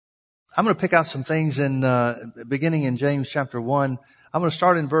I'm going to pick out some things beginning in James chapter 1. I'm going to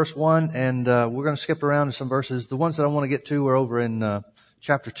start in verse 1, and we're going to skip around to some verses. The ones that I want to get to are over in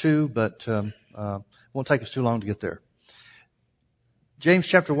chapter 2, but won't take us too long to get there. James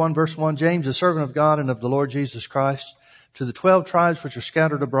chapter 1, verse 1, James, a servant of God and of the Lord Jesus Christ, to the 12 tribes which are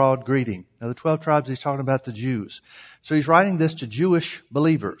scattered abroad, greeting. Now, the 12 tribes, he's talking about the Jews. So he's writing this to Jewish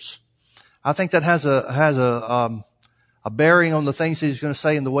believers. I think that has a bearing on the things that he's going to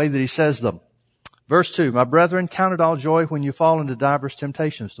say in the way that he says them. Verse 2, my brethren, count it all joy when you fall into diverse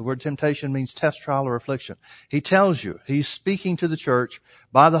temptations. The word temptation means test, trial, or affliction. He tells you, he's speaking to the church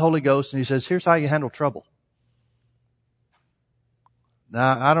by the Holy Ghost, and he says, here's how you handle trouble.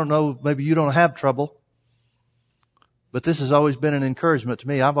 Now, I don't know, maybe you don't have trouble, but this has always been an encouragement to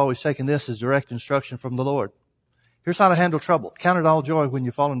me. I've always taken this as direct instruction from the Lord. Here's how to handle trouble. Count it all joy when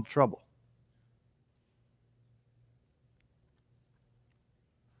you fall into trouble.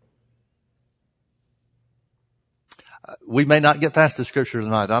 We may not get past the scripture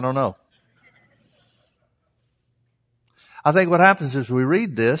tonight. I don't know. I think what happens is we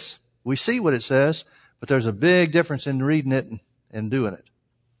read this, we see what it says, but there's a big difference in reading it and doing it.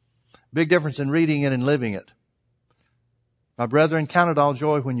 Big difference in reading it and living it. My brethren, count it all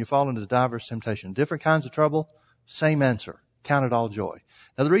joy when you fall into diverse temptation. Different kinds of trouble, same answer. Count it all joy.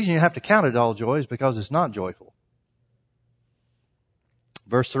 Now, the reason you have to count it all joy is because it's not joyful.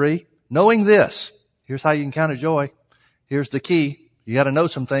 Verse 3, knowing this, here's how you can count it joy. Here's the key. You got to know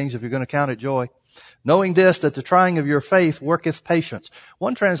some things if you're going to count it joy. Knowing this, that the trying of your faith worketh patience.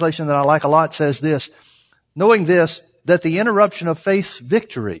 One translation that I like a lot says this, knowing this, that the interruption of faith's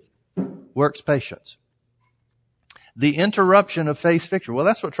victory works patience. The interruption of faith's victory. Well,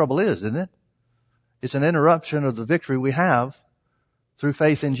 that's what trouble is, isn't it? It's an interruption of the victory we have through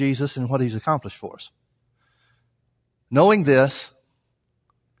faith in Jesus and what he's accomplished for us. Knowing this,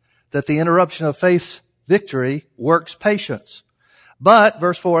 that the interruption of faith's victory works patience. But,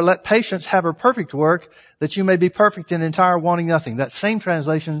 verse 4, let patience have her perfect work, that you may be perfect and entire, wanting nothing. That same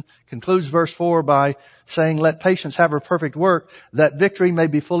translation concludes verse 4 by saying, let patience have her perfect work, that victory may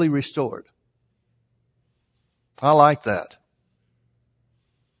be fully restored. I like that.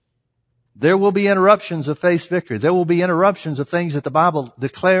 There will be interruptions of faith's victory. There will be interruptions of things that the Bible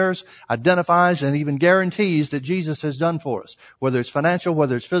declares, identifies, and even guarantees that Jesus has done for us. Whether it's financial,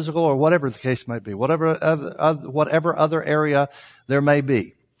 whether it's physical, or whatever the case may be. Whatever other area there may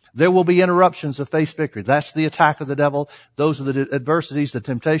be. There will be interruptions of faith's victory. That's the attack of the devil. Those are the adversities, the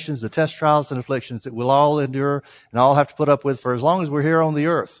temptations, the test trials, and afflictions that we'll all endure and all have to put up with for as long as we're here on the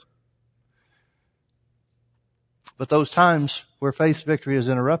earth. But those times where faith's victory is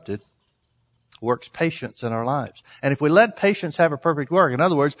interrupted, works patience in our lives. And if we let patience have a perfect work, in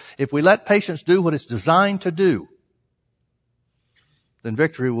other words, if we let patience do what it's designed to do, then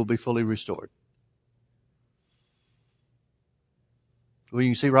victory will be fully restored. Well, you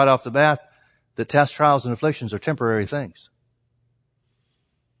can see right off the bat that tests, trials, and afflictions are temporary things.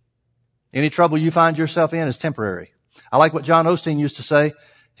 Any trouble you find yourself in is temporary. I like what John Osteen used to say.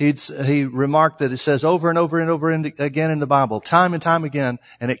 He remarked that it says over and over and over again in the Bible, time and time again,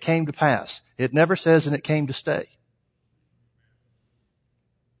 and it came to pass. It never says, and it came to stay.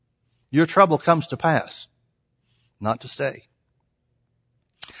 Your trouble comes to pass, not to stay.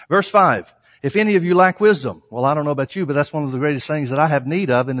 Verse 5, if any of you lack wisdom, well, I don't know about you, but that's one of the greatest things that I have need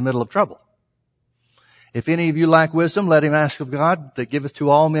of in the middle of trouble. If any of you lack wisdom, let him ask of God, that giveth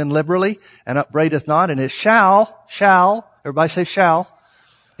to all men liberally, and upbraideth not, and it shall, everybody say shall,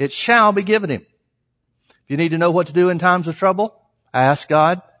 it shall be given him. If you need to know what to do in times of trouble, ask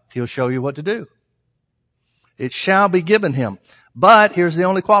God. He'll show you what to do. It shall be given him. But here's the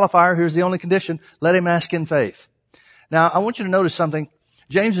only qualifier. Here's the only condition. Let him ask in faith. Now, I want you to notice something.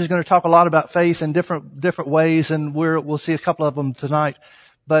 James is going to talk a lot about faith in different ways, and we'll see a couple of them tonight.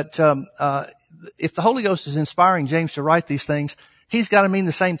 But if the Holy Ghost is inspiring James to write these things, he's got to mean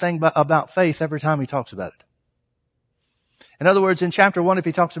the same thing about faith every time he talks about it. In other words, in chapter 1, if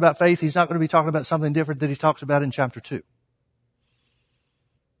he talks about faith, he's not going to be talking about something different that he talks about in chapter 2.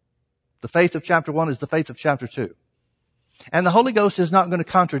 The faith of chapter 1 is the faith of chapter 2. And the Holy Ghost is not going to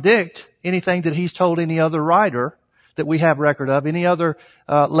contradict anything that he's told any other writer that we have record of, any other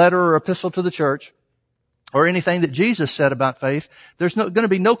letter or epistle to the church, or anything that Jesus said about faith. There's going to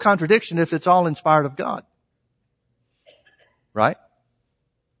be no contradiction if it's all inspired of God. Right?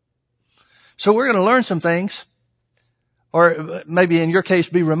 So we're going to learn some things, or maybe in your case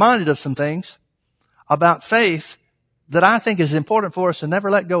be reminded of some things about faith that I think is important for us to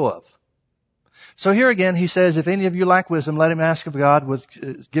never let go of. So here again, he says, if any of you lack wisdom, let him ask of God,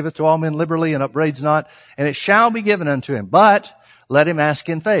 giveth to all men liberally and upbraids not, and it shall be given unto him. But let him ask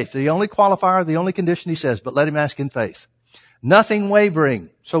in faith. The only qualifier, the only condition he says, but let him ask in faith. Nothing wavering.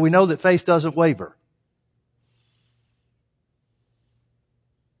 So we know that faith doesn't waver.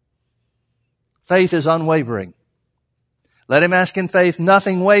 Faith is unwavering. Let him ask in faith,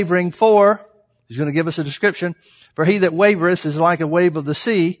 nothing wavering, for, he's going to give us a description, for he that wavereth is like a wave of the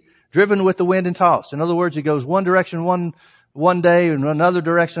sea, driven with the wind and tossed. In other words, he goes one direction one day, and another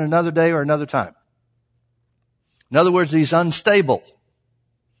direction another day or another time. In other words, he's unstable.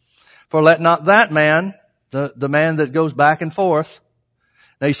 For let not that man, the man that goes back and forth,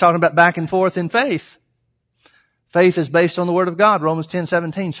 now he's talking about back and forth in faith. Faith is based on the Word of God, Romans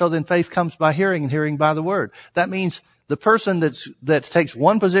 10:17. So then faith comes by hearing, and hearing by the Word. That means the person that takes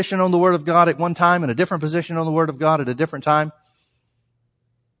one position on the Word of God at one time and a different position on the Word of God at a different time,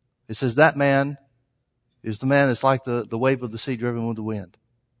 it says that man is the man that's like the wave of the sea driven with the wind.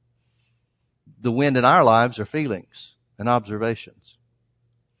 The wind in our lives are feelings and observations.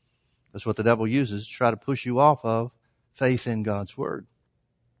 That's what the devil uses to try to push you off of faith in God's Word.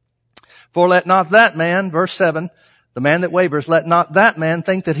 For let not that man, verse 7, the man that wavers, let not that man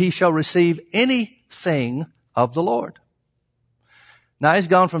think that he shall receive anything of the Lord. Now he's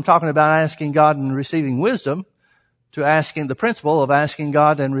gone from talking about asking God and receiving wisdom to asking the principle of asking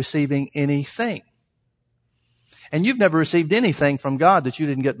God and receiving anything. And you've never received anything from God that you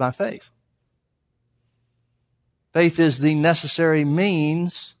didn't get by faith. Faith is the necessary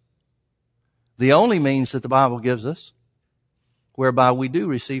means, the only means that the Bible gives us, whereby we do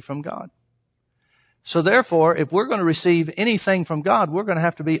receive from God. So therefore, if we're going to receive anything from God, we're going to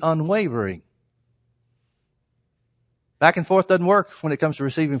have to be unwavering. Back and forth doesn't work when it comes to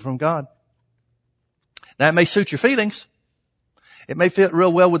receiving from God. Now, it may suit your feelings. It may fit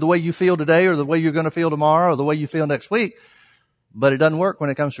real well with the way you feel today or the way you're going to feel tomorrow or the way you feel next week, but it doesn't work when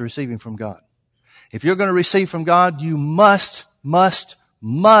it comes to receiving from God. If you're going to receive from God, you must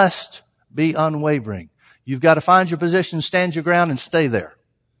be unwavering. You've got to find your position, stand your ground, and stay there.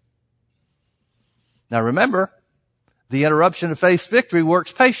 Now remember, the interruption of faith's victory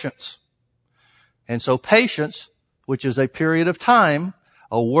works patience. And so patience, which is a period of time,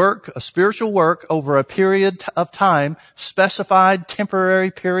 a spiritual work over a period of time, specified temporary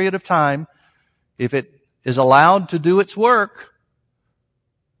period of time, if it is allowed to do its work,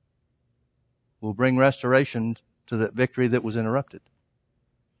 will bring restoration to the victory that was interrupted.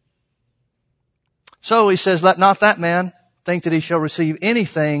 So he says, let not that man think that he shall receive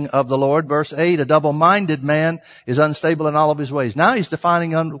anything of the Lord. Verse 8, a double-minded man is unstable in all of his ways. Now he's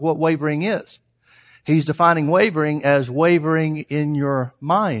defining what wavering is. He's defining wavering as wavering in your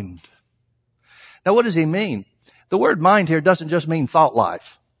mind. Now what does he mean? The word mind here doesn't just mean thought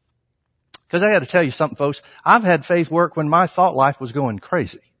life. Because I got to tell you something, folks. I've had faith work when my thought life was going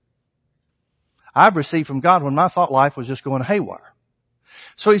crazy. I've received from God when my thought life was just going haywire.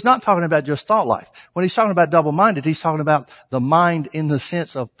 So he's not talking about just thought life. When he's talking about double-minded, he's talking about the mind in the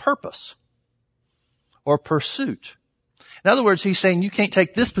sense of purpose or pursuit. In other words, he's saying you can't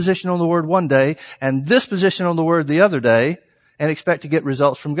take this position on the Word one day and this position on the Word the other day and expect to get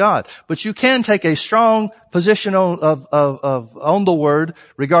results from God. But you can take a strong position on the Word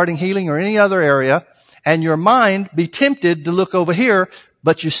regarding healing or any other area, and your mind be tempted to look over here,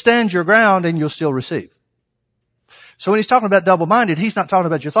 but you stand your ground and you'll still receive. So when he's talking about double-minded, he's not talking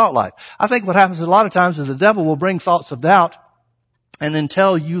about your thought life. I think what happens a lot of times is the devil will bring thoughts of doubt and then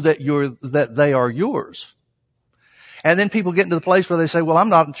tell you that they are yours. And then people get into the place where they say, well, I'm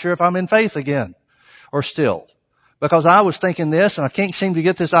not sure if I'm in faith again or still, because I was thinking this and I can't seem to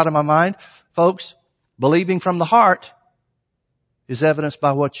get this out of my mind. Folks, believing from the heart is evidenced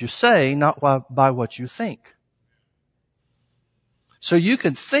by what you say, not by what you think. So you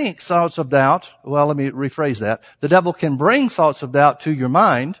can think thoughts of doubt. Well, let me rephrase that. The devil can bring thoughts of doubt to your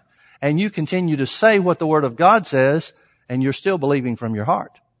mind, and you continue to say what the Word of God says, and you're still believing from your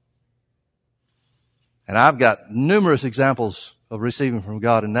heart. And I've got numerous examples of receiving from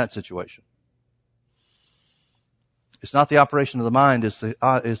God in that situation. It's not the operation of the mind, it's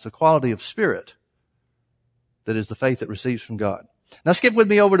the quality of spirit that is the faith that receives from God. Now skip with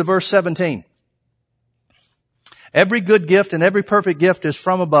me over to verse 17. Every good gift and every perfect gift is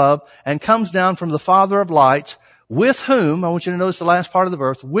from above and comes down from the Father of lights, with whom, I want you to notice the last part of the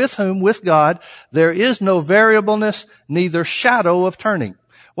verse, with whom, with God, there is no variableness, neither shadow of turning.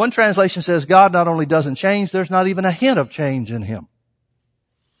 One translation says God not only doesn't change, there's not even a hint of change in Him.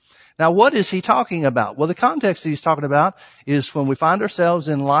 Now what is he talking about? Well, the context he's talking about is when we find ourselves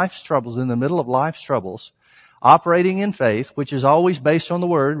in life's troubles, in the middle of life's troubles, operating in faith, which is always based on the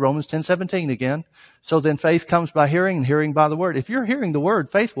Word, Romans 10:17 again. So then faith comes by hearing and hearing by the Word. If you're hearing the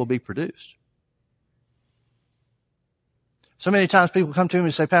Word, faith will be produced. So many times people come to me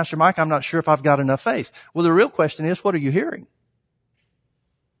and say, Pastor Mike, I'm not sure if I've got enough faith. Well, the real question is, what are you hearing?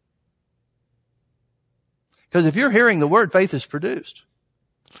 Because if you're hearing the word, faith is produced.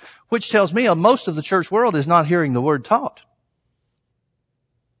 Which tells me most of the church world is not hearing the word taught.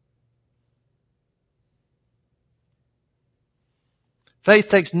 Faith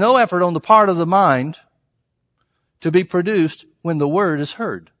takes no effort on the part of the mind to be produced when the word is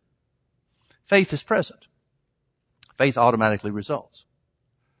heard. Faith is present. Faith automatically results.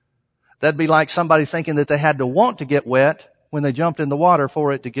 That'd be like somebody thinking that they had to want to get wet when they jumped in the water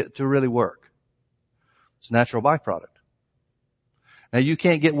for it to really work. It's a natural byproduct. Now you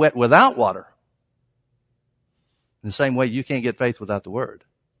can't get wet without water. In the same way you can't get faith without the word.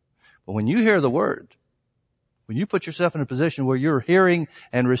 But when you hear the word, when you put yourself in a position where you're hearing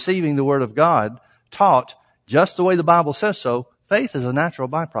and receiving the word of God taught just the way the Bible says so, faith is a natural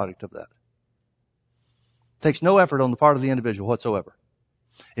byproduct of that. It takes no effort on the part of the individual whatsoever.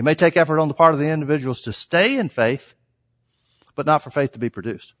 It may take effort on the part of the individuals to stay in faith, but not for faith to be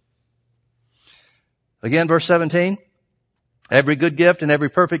produced. Again, verse 17. Every good gift and every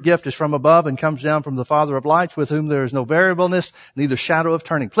perfect gift is from above and comes down from the Father of lights, with whom there is no variableness, neither shadow of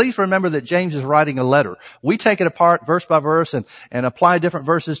turning. Please remember that James is writing a letter. We take it apart verse by verse and apply different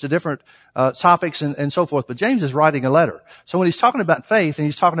verses to different topics and so forth. But James is writing a letter. So when he's talking about faith and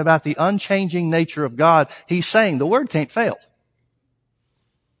he's talking about the unchanging nature of God, he's saying the word can't fail.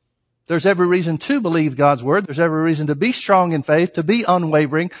 There's every reason to believe God's word. There's every reason to be strong in faith, to be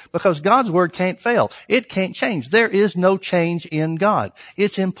unwavering, because God's word can't fail. It can't change. There is no change in God.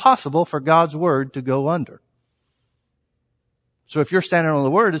 It's impossible for God's word to go under. So if you're standing on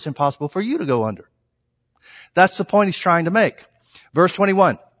the word, it's impossible for you to go under. That's the point he's trying to make. Verse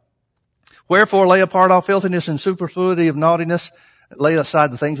 21. Wherefore lay apart all filthiness and superfluity of naughtiness. Lay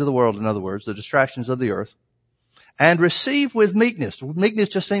aside the things of the world, in other words, the distractions of the earth. And receive with meekness. Meekness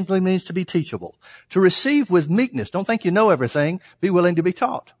just simply means to be teachable. To receive with meekness. Don't think you know everything. Be willing to be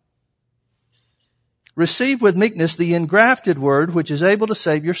taught. Receive with meekness the engrafted word, which is able to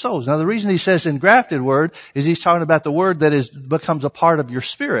save your souls. Now, the reason he says engrafted word is he's talking about the word that becomes a part of your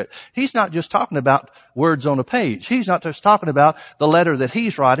spirit. He's not just talking about words on a page. He's not just talking about the letter that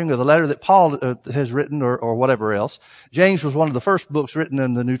he's writing or the letter that Paul has written or whatever else. James was one of the first books written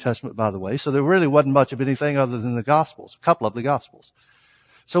in the New Testament, by the way, so there really wasn't much of anything other than the Gospels, a couple of the Gospels.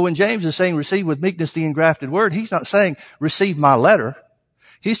 So when James is saying receive with meekness the engrafted word, he's not saying receive my letter.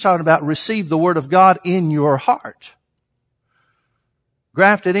 He's talking about receive the word of God in your heart.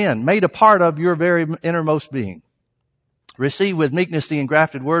 Grafted in, made a part of your very innermost being. Receive with meekness the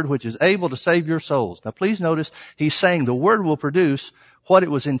engrafted word, which is able to save your souls. Now please notice, he's saying the word will produce what it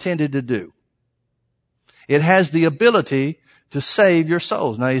was intended to do. It has the ability to save your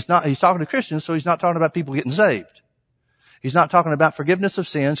souls. Now he's talking to Christians, so he's not talking about people getting saved. He's not talking about forgiveness of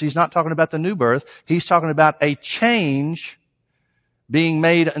sins. He's not talking about the new birth. He's talking about a change being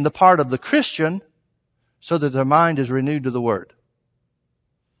made in the part of the Christian so that their mind is renewed to the word.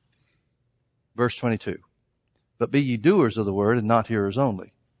 Verse 22. But be ye doers of the word and not hearers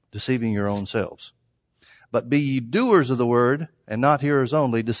only, deceiving your own selves. But be ye doers of the word and not hearers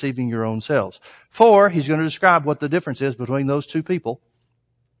only, deceiving your own selves. For, he's going to describe what the difference is between those two people.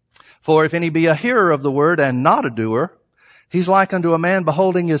 For if any be a hearer of the word and not a doer, he's like unto a man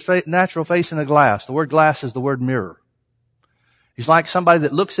beholding his natural face in a glass. The word glass is the word mirror. He's like somebody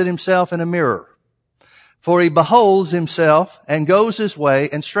that looks at himself in a mirror. For he beholds himself and goes his way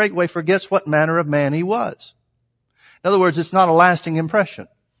and straightway forgets what manner of man he was. In other words, it's not a lasting impression.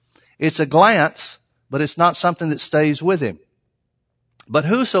 It's a glance, but it's not something that stays with him. But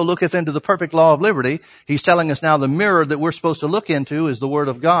whoso looketh into the perfect law of liberty, he's telling us now the mirror that we're supposed to look into is the word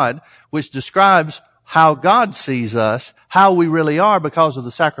of God, which describes how God sees us, how we really are because of the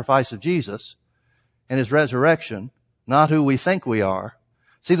sacrifice of Jesus and his resurrection. Not who we think we are.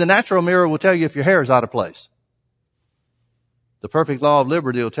 See, the natural mirror will tell you if your hair is out of place. The perfect law of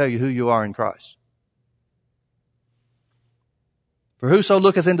liberty will tell you who you are in Christ. For whoso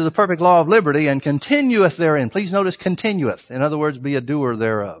looketh into the perfect law of liberty and continueth therein. Please notice continueth. In other words, be a doer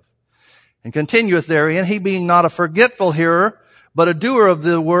thereof. And continueth therein, he being not a forgetful hearer, but a doer of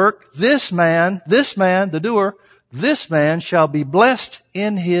the work. This man, the doer, this man shall be blessed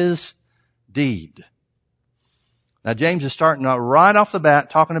in his deed. Now, James is starting out right off the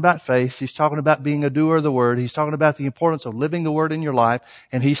bat talking about faith. He's talking about being a doer of the word. He's talking about the importance of living the word in your life.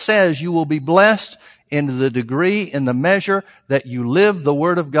 And he says you will be blessed in the degree, in the measure that you live the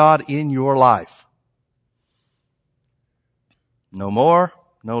word of God in your life. No more,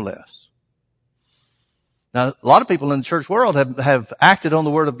 no less. Now, a lot of people in the church world have acted on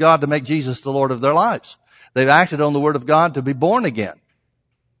the word of God to make Jesus the Lord of their lives. They've acted on the Word of God to be born again.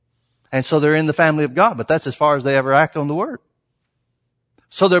 And so they're in the family of God, but that's as far as they ever act on the Word.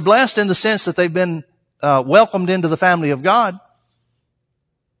 So they're blessed in the sense that they've been welcomed into the family of God.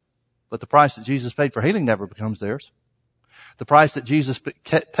 But the price that Jesus paid for healing never becomes theirs. The price that Jesus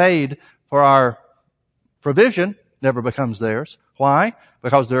paid for our provision never becomes theirs. Why?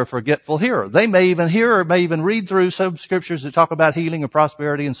 Because they're a forgetful hearer. They may even hear or may even read through some scriptures that talk about healing and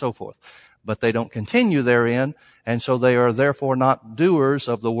prosperity and so forth. But they don't continue therein, and so they are therefore not doers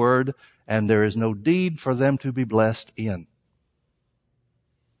of the word, and there is no deed for them to be blessed in.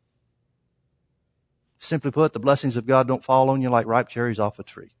 Simply put, the blessings of God don't fall on you like ripe cherries off a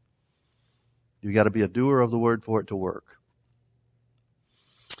tree. You've got to be a doer of the word for it to work.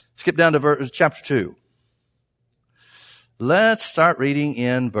 Skip down to chapter 2. Let's start reading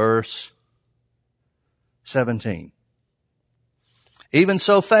in verse 17. Even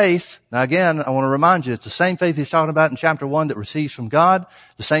so faith, now again, I want to remind you, it's the same faith he's talking about in chapter 1 that receives from God,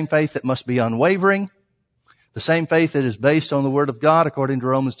 the same faith that must be unwavering, the same faith that is based on the Word of God according to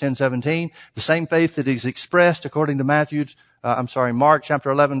Romans 10:17, the same faith that is expressed according to Mark chapter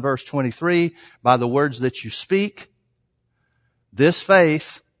 11 verse 23, by the words that you speak. This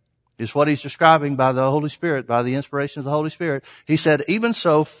faith is what he's describing by the Holy Spirit, by the inspiration of the Holy Spirit. He said, even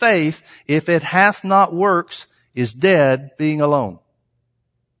so faith, if it hath not works, is dead, being alone.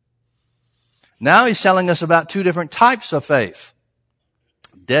 Now he's telling us about two different types of faith.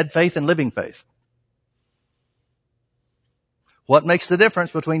 Dead faith and living faith. What makes the difference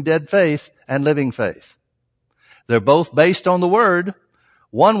between dead faith and living faith? They're both based on the Word.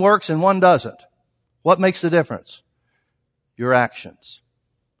 One works and one doesn't. What makes the difference? Your actions.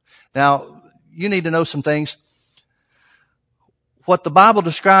 Now, you need to know some things. What the Bible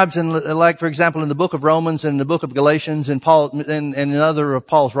describes in, like, for example, in the book of Romans and in the book of Galatians and and in other of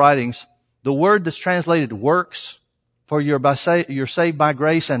Paul's writings, the word that's translated works, for you're saved by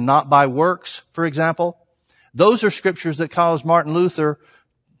grace and not by works, for example. Those are scriptures that caused Martin Luther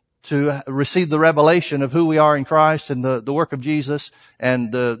to receive the revelation of who we are in Christ and the work of Jesus,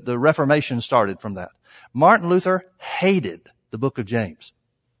 and the Reformation started from that. Martin Luther hated the book of James.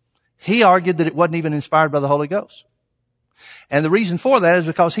 He argued that it wasn't even inspired by the Holy Ghost. And the reason for that is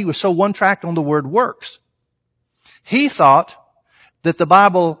because he was so one-tracked on the word works. He thought that the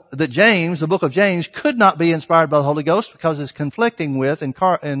book of James could not be inspired by the Holy Ghost because it's conflicting with, what's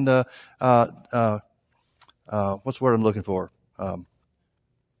the word I'm looking for?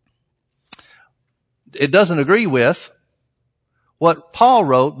 It doesn't agree with what Paul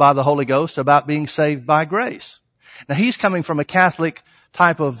wrote by the Holy Ghost about being saved by grace. Now he's coming from a Catholic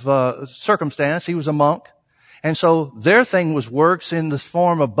type of circumstance. He was a monk. And so their thing was works in the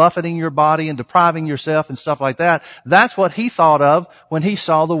form of buffeting your body and depriving yourself and stuff like that. That's what he thought of when he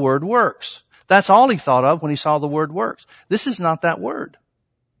saw the word works. That's all he thought of when he saw the word works. This is not that word.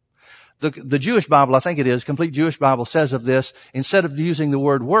 The Jewish Bible, I think it is, Complete Jewish Bible says of this, instead of using the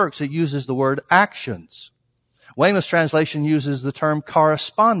word works, it uses the word actions. Weymouth's translation uses the term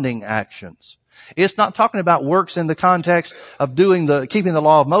corresponding actions. It's not talking about works in the context of keeping the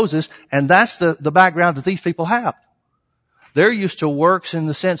law of Moses, and that's the background that these people have. They're used to works in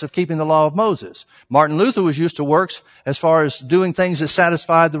the sense of keeping the law of Moses. Martin Luther was used to works as far as doing things that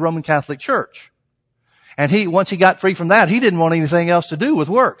satisfied the Roman Catholic Church. And once he got free from that, he didn't want anything else to do with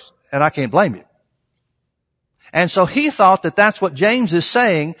works. And I can't blame him. And so he thought that that's what James is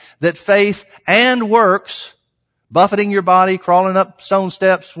saying, that faith and works, buffeting your body, crawling up stone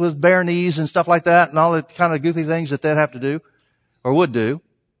steps with bare knees and stuff like that, and all the kind of goofy things that they'd have to do, or would do.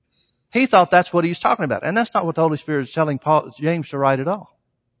 He thought that's what he was talking about. And that's not what the Holy Spirit is telling James to write at all.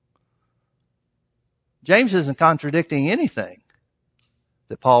 James isn't contradicting anything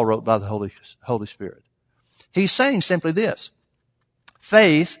that Paul wrote by the Holy Spirit. He's saying simply this: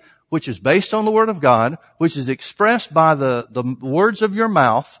 faith, which is based on the Word of God, which is expressed by the words of your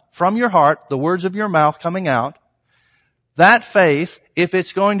mouth, from your heart, the words of your mouth coming out, that faith, if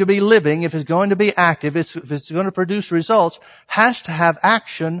it's going to be living, if it's going to be active, if it's going to produce results, has to have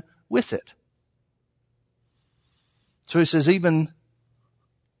action with it. So he says, even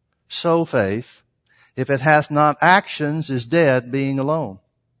so faith, if it hath not actions, is dead, being alone.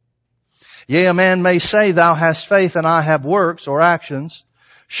 Yea, a man may say, thou hast faith and I have works or actions.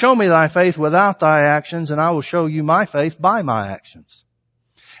 Show me thy faith without thy actions, and I will show you my faith by my actions.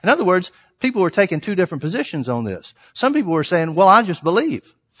 In other words, people were taking two different positions on this. Some people were saying, well, I just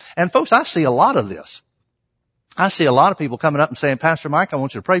believe. And folks, I see a lot of this. I see a lot of people coming up and saying, Pastor Mike, I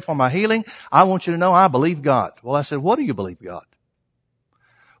want you to pray for my healing. I want you to know I believe God. Well, I said, what do you believe God?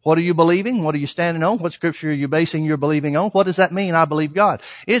 What are you believing? What are you standing on? What scripture are you basing your believing on? What does that mean, I believe God?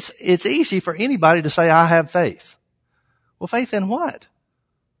 It's easy for anybody to say, I have faith. Well, faith in what?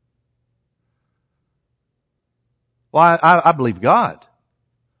 Well, I believe God.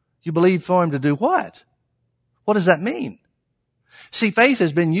 You believe for Him to do what? What does that mean? See, faith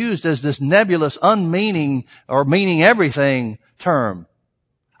has been used as this nebulous, unmeaning, or meaning everything term.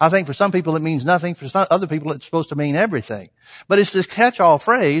 I think for some people it means nothing. For some other people it's supposed to mean everything. But it's this catch-all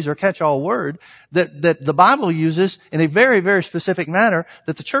phrase or catch-all word that the Bible uses in a very, very specific manner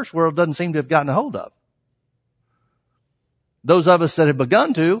that the church world doesn't seem to have gotten a hold of. Those of us that have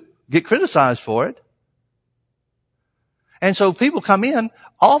begun to get criticized for it. And so people come in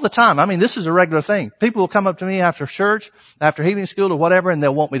all the time. I mean, this is a regular thing. People will come up to me after church, after healing school or whatever, and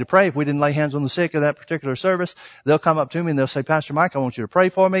they'll want me to pray. If we didn't lay hands on the sick of that particular service, they'll come up to me and they'll say, Pastor Mike, I want you to pray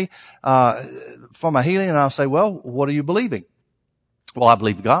for me, for my healing. And I'll say, well, what are you believing? Well, I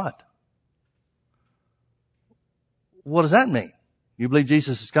believe God. What does that mean? You believe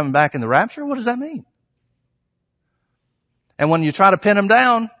Jesus is coming back in the rapture? What does that mean? And when you try to pin them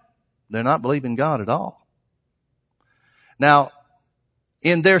down, they're not believing God at all. Now,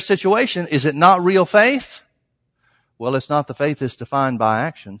 in their situation, is it not real faith? Well, it's not the faith that's defined by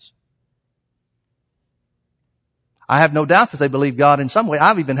actions. I have no doubt that they believe God in some way.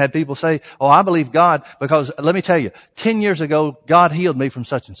 I've even had people say, oh, I believe God because, let me tell you, 10 years ago, God healed me from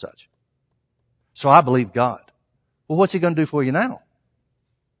such and such. So I believe God. Well, what's He going to do for you now?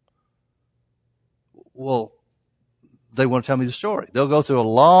 Well, they want to tell me the story. They'll go through a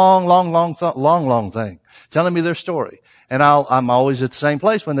long thing, telling me their story. And I'm always at the same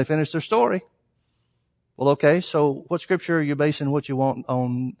place when they finish their story. Well, okay, so what scripture are you basing what you want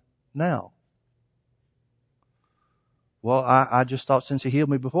on now? Well, I just thought since He healed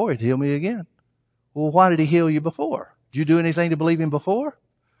me before, He'd heal me again. Well, why did He heal you before? Did you do anything to believe Him before?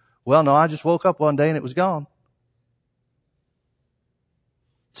 Well, no, I just woke up one day and it was gone.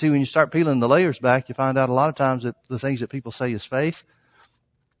 See, when you start peeling the layers back, you find out a lot of times that the things that people say is faith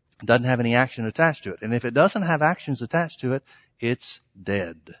doesn't have any action attached to it. And if it doesn't have actions attached to it, it's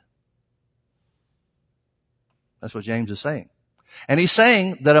dead. That's what James is saying. And he's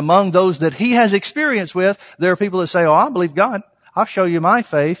saying that among those that he has experience with, there are people that say, oh, I believe God. I'll show you my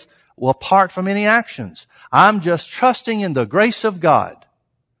faith. Well, apart from any actions. I'm just trusting in the grace of God.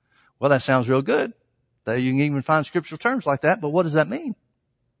 Well, that sounds real good. You can even find scriptural terms like that, but what does that mean?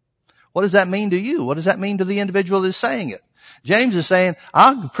 What does that mean to you? What does that mean to the individual that's saying it? James is saying,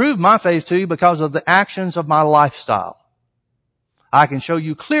 I can prove my faith to you because of the actions of my lifestyle. I can show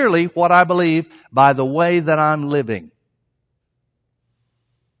you clearly what I believe by the way that I'm living.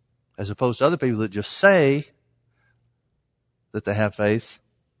 As opposed to other people that just say that they have faith,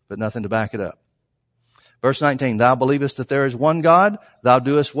 but nothing to back it up. Verse 19, thou believest that there is one God, thou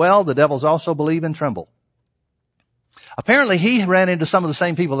doest well, the devils also believe and tremble. Apparently he ran into some of the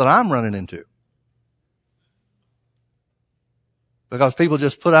same people that I'm running into. Because people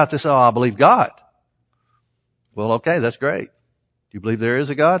just put out this, oh, I believe God. Well, okay, that's great. You believe there is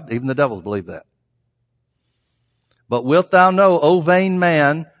a God? Even the devils believe that. But wilt thou know, O vain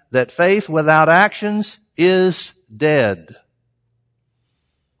man, that faith without actions is dead?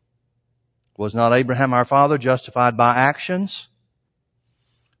 Was not Abraham our father justified by actions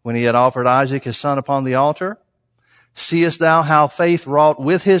when he had offered Isaac his son upon the altar? Seest thou how faith wrought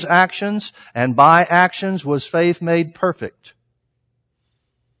with his actions, and by actions was faith made perfect?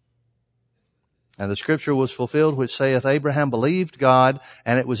 And the scripture was fulfilled which saith, Abraham believed God,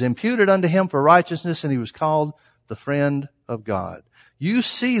 and it was imputed unto him for righteousness, and he was called the friend of God. You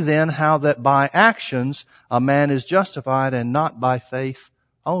see then how that by actions a man is justified, and not by faith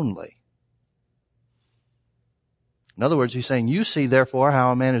only. In other words, he's saying, you see therefore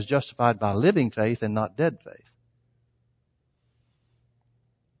how a man is justified by living faith and not dead faith.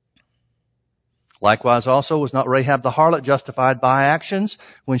 Likewise also was not Rahab the harlot justified by actions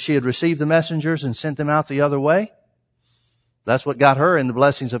when she had received the messengers and sent them out the other way? That's what got her in the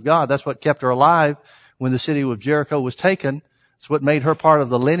blessings of God. That's what kept her alive when the city of Jericho was taken. It's what made her part of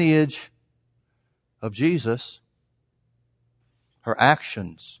the lineage of Jesus. Her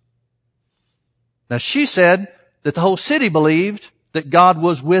actions. Now she said that the whole city believed that God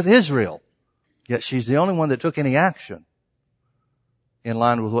was with Israel. Yet she's the only one that took any action in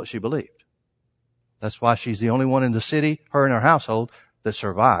line with what she believed. That's why she's the only one in the city, her and her household, that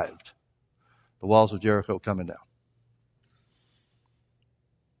survived the walls of Jericho coming down.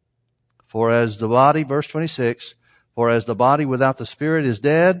 For as the body, verse 26, for as the body without the spirit is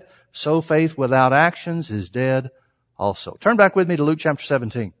dead, so faith without actions is dead also. Turn back with me to Luke chapter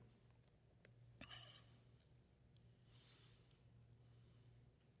 17.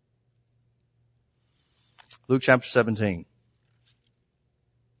 Luke chapter 17.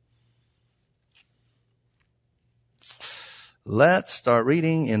 Let's start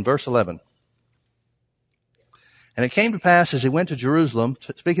reading in verse 11. And it came to pass as he went to Jerusalem,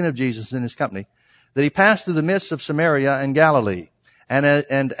 speaking of Jesus and his company, that he passed through the midst of Samaria and Galilee. And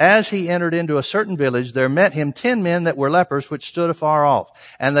as he entered into a certain village, there met him 10 men that were lepers, which stood afar off.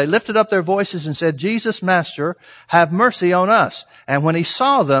 And they lifted up their voices and said, Jesus, Master, have mercy on us. And when he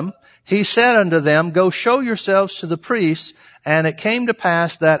saw them, he said unto them, Go show yourselves to the priests. And it came to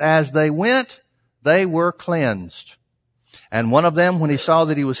pass that as they went, they were cleansed. And one of them, when he saw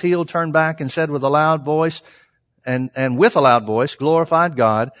that he was healed, turned back and said with a loud voice, and with a loud voice, glorified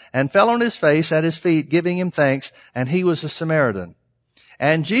God, and fell on his face at his feet, giving him thanks, and he was a Samaritan.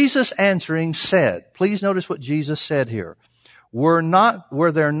 And Jesus answering said, please notice what Jesus said here. Were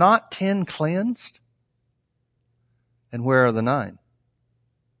there not 10 cleansed? And where are the 9?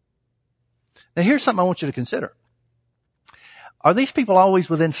 Now here's something I want you to consider. Are these people always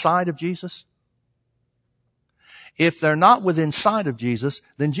within sight of Jesus? If they're not within sight of Jesus,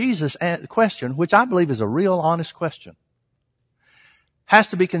 then Jesus' question, which I believe is a real honest question, has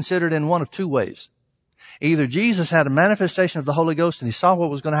to be considered in one of 2 ways. Either Jesus had a manifestation of the Holy Ghost and he saw what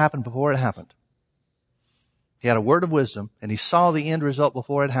was going to happen before it happened. He had a word of wisdom and he saw the end result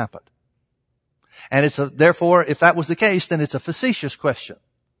before it happened. And therefore, if that was the case, then it's a facetious question.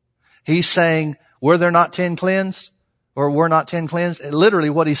 He's saying, were there not 10 cleansed? Or were not 10 cleansed? And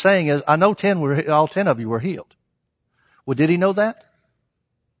literally what he's saying is, I know all 10 of you were healed. Well, did he know that?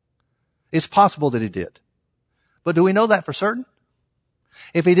 It's possible that he did. But do we know that for certain?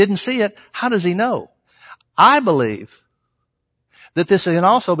 If he didn't see it, how does he know? I believe that this can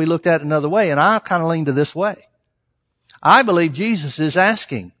also be looked at another way, and I kind of lean to this way. I believe Jesus is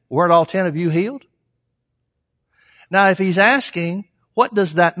asking, weren't all 10 of you healed? Now, if he's asking, what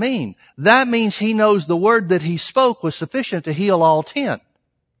does that mean? That means he knows the word that he spoke was sufficient to heal all 10.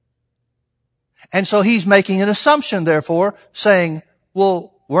 And so he's making an assumption, therefore, saying,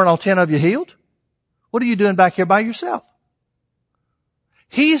 well, weren't all 10 of you healed? What are you doing back here by yourself?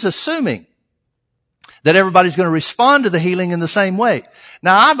 He's assuming that everybody's going to respond to the healing in the same way.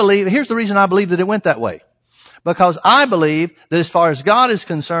 Now, here's the reason I believe that it went that way. Because I believe that as far as God is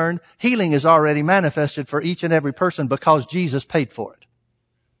concerned, healing is already manifested for each and every person because Jesus paid for it.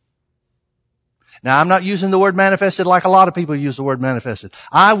 Now, I'm not using the word manifested like a lot of people use the word manifested.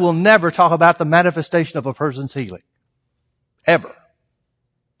 I will never talk about the manifestation of a person's healing. Ever.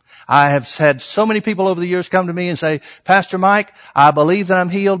 I have had so many people over the years come to me and say, Pastor Mike, I believe that I'm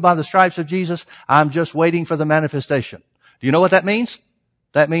healed by the stripes of Jesus. I'm just waiting for the manifestation. Do you know what that means?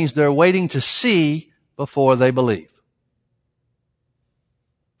 That means they're waiting to see before they believe.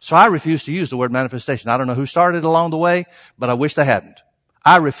 So I refuse to use the word manifestation. I don't know who started along the way, but I wish they hadn't.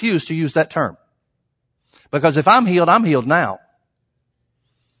 I refuse to use that term. Because if I'm healed now.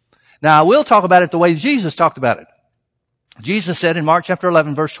 Now, I will talk about it the way Jesus talked about it. Jesus said in Mark chapter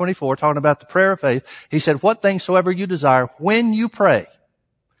 11, verse 24, talking about the prayer of faith, he said, what things soever you desire when you pray.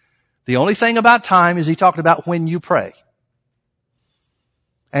 The only thing about time is he talked about when you pray.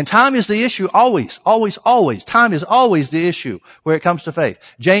 And time is the issue always, always, always. Time is always the issue where it comes to faith.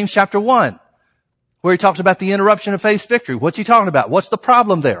 James chapter 1, where he talks about the interruption of faith's victory. What's he talking about? What's the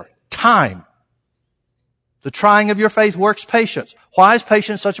problem there? Time. The trying of your faith works patience. Why is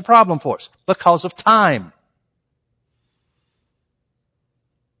patience such a problem for us? Because of time.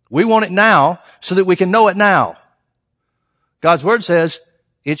 We want it now so that we can know it now. God's word says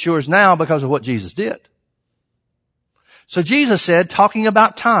it's yours now because of what Jesus did. So Jesus said, talking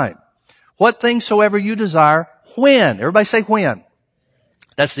about time, what things soever you desire, when? Everybody say when.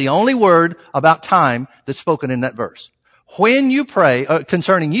 That's the only word about time that's spoken in that verse. When you pray,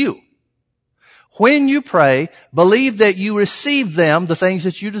 concerning you, when you pray, believe that you receive them, the things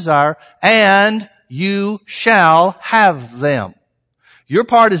that you desire, and you shall have them. Your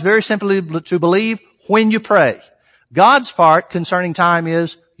part is very simply to believe when you pray. God's part concerning time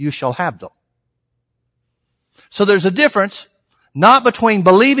is you shall have them. So there's a difference, not between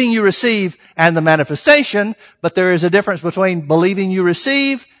believing you receive and the manifestation, but there is a difference between believing you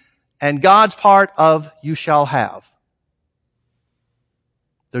receive and God's part of you shall have.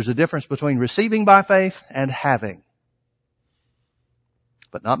 There's a difference between receiving by faith and having,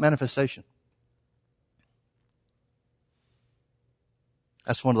 but not manifestation.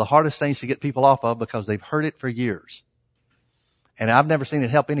 That's one of the hardest things to get people off of because they've heard it for years. And I've never seen it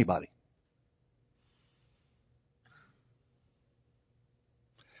help anybody.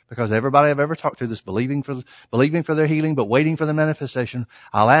 Because everybody I've ever talked to that's believing for their healing but waiting for the manifestation,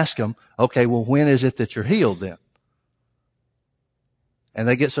 I'll ask them, okay, well, when is it that you're healed then? And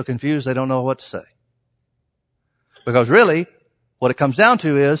they get so confused they don't know what to say. Because really, what it comes down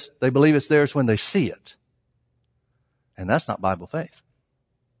to is they believe it's theirs when they see it. And that's not Bible faith.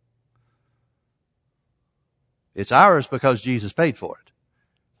 It's ours because Jesus paid for it.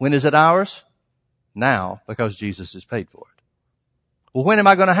 When is it ours? Now, because Jesus has paid for it. Well, when am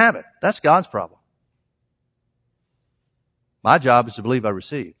I going to have it? That's God's problem. My job is to believe I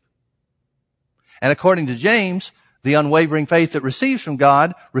receive. And according to James, the unwavering faith that receives from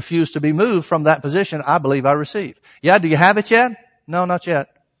God refused to be moved from that position. I believe I receive. Yeah, do you have it yet? No, not yet.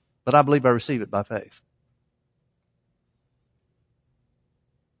 But I believe I receive it by faith.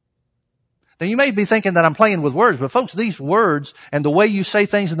 Now you may be thinking that I'm playing with words, but folks, these words and the way you say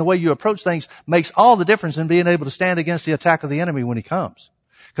things and the way you approach things makes all the difference in being able to stand against the attack of the enemy when he comes.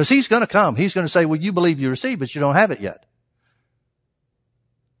 Because he's going to come. He's going to say, well, you believe you receive, but you don't have it yet.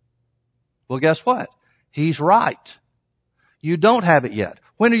 Well, guess what? He's right. You don't have it yet.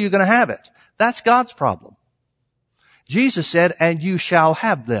 When are you going to have it? That's God's problem. Jesus said, and you shall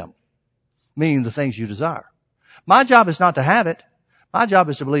have them, meaning the things you desire. My job is not to have it. My job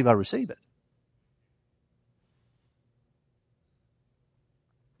is to believe I receive it.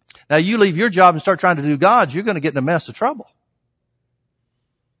 Now you leave your job and start trying to do God's, you're going to get in a mess of trouble.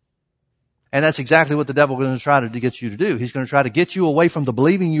 And that's exactly what the devil is going to try to get you to do. He's going to try to get you away from the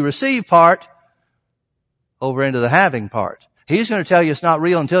believing you receive part over into the having part. He's going to tell you it's not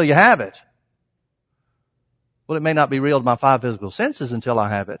real until you have it. Well, it may not be real to my 5 physical senses until I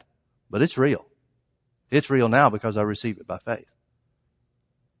have it, but it's real. It's real now because I receive it by faith.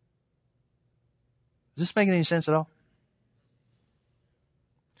 Is this making any sense at all?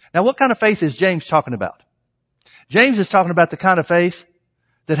 Now, what kind of faith is James talking about? James is talking about the kind of faith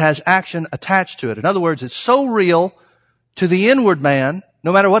that has action attached to it. In other words, it's so real to the inward man,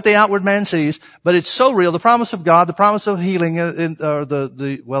 no matter what the outward man sees, but it's so real, the promise of God, the promise of healing,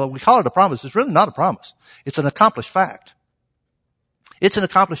 well, we call it a promise. It's really not a promise. It's an accomplished fact. It's an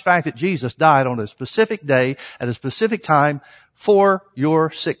accomplished fact that Jesus died on a specific day at a specific time for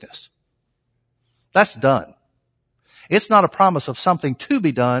your sickness. That's done. It's not a promise of something to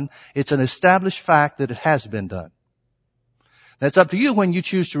be done. It's an established fact that it has been done. Now, it's up to you when you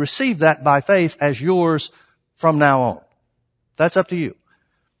choose to receive that by faith as yours from now on. That's up to you.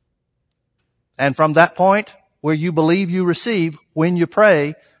 And from that point where you believe you receive when you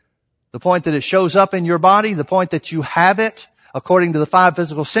pray, the point that it shows up in your body, the point that you have it according to the 5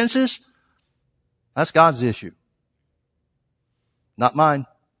 physical senses, that's God's issue. Not mine.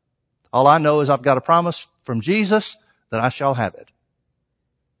 All I know is I've got a promise from Jesus that I shall have it.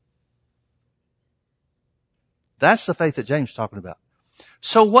 That's the faith that James is talking about.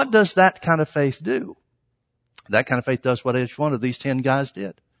 So what does that kind of faith do? That kind of faith does what each one of these 10 guys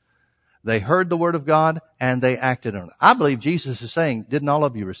did. They heard the word of God and they acted on it. I believe Jesus is saying, didn't all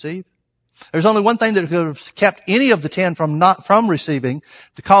of you receive? There's only one thing that could have kept any of the 10 from receiving,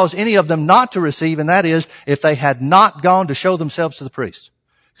 to cause any of them not to receive, and that is if they had not gone to show themselves to the priest.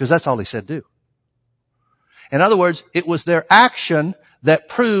 Because that's all he said do. In other words, it was their action that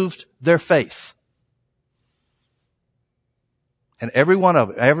proved their faith. And every one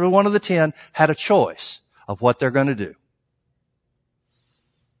of the 10 had a choice of what they're going to do.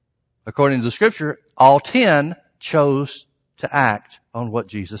 According to the scripture, all 10 chose to act on what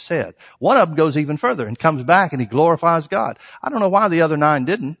Jesus said. One of them goes even further and comes back and he glorifies God. I don't know why the other 9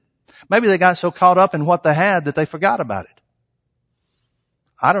 didn't. Maybe they got so caught up in what they had that they forgot about it.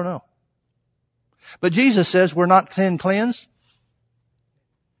 I don't know. But Jesus says we're not 10 cleansed.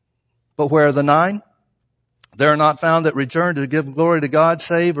 But where are the 9? They are not found that return to give glory to God,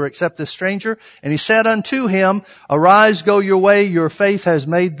 save or accept this stranger. And he said unto him, arise, go your way, your faith has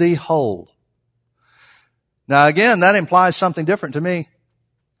made thee whole. Now again, that implies something different to me.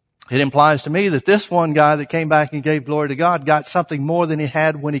 It implies to me that this one guy that came back and gave glory to God got something more than he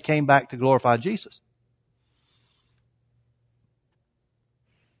had when he came back to glorify Jesus.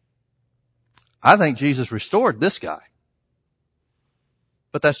 I think Jesus restored this guy.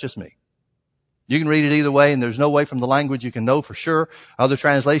 But that's just me. You can read it either way, and there's no way from the language you can know for sure. Other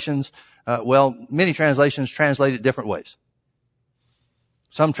translations, many translations translate it different ways.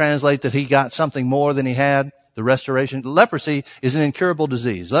 Some translate that he got something more than he had, the restoration. Leprosy is an incurable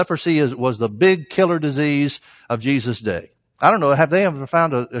disease. Leprosy was the big killer disease of Jesus' day. I don't know, have they ever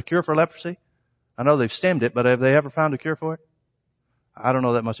found a cure for leprosy? I know they've stemmed it, but have they ever found a cure for it? I don't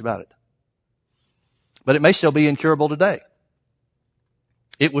know that much about it. But it may still be incurable today.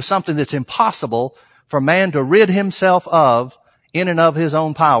 It was something that's impossible for man to rid himself of in and of his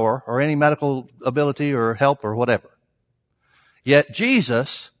own power or any medical ability or help or whatever. Yet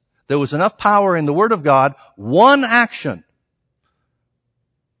Jesus, there was enough power in the Word of God, one action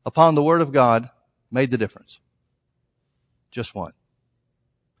upon the Word of God made the difference. Just one.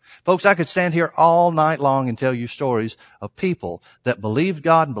 Folks, I could stand here all night long and tell you stories of people that believed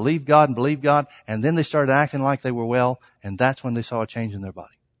God and believed God and believed God, and then they started acting like they were well, and that's when they saw a change in their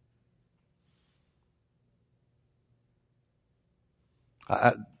body.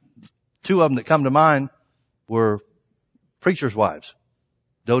 Two of them that come to mind were preachers' wives,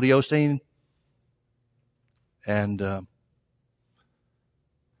 Dodie Osteen and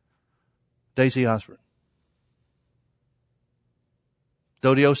Daisy Osborne.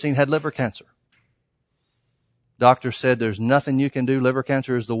 Dodie Osteen had liver cancer. Doctor said there's nothing you can do. Liver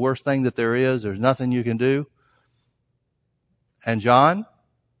cancer is the worst thing that there is. There's nothing you can do. And John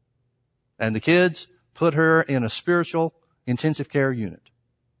and the kids put her in a spiritual intensive care unit.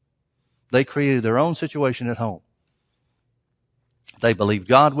 They created their own situation at home. They believed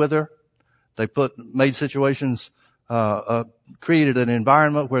God with her. They made situations, created an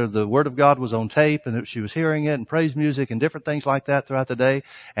environment where the Word of God was on tape and that she was hearing it, and praise music and different things like that throughout the day.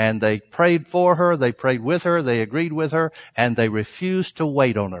 And they prayed for her. They prayed with her. They agreed with her, and they refused to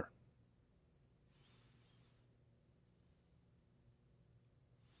wait on her.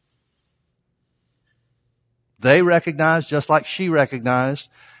 They recognized, just like she recognized,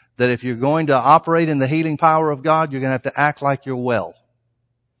 that if you're going to operate in the healing power of God, you're going to have to act like you're well.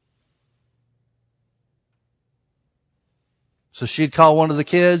 So she'd call one of the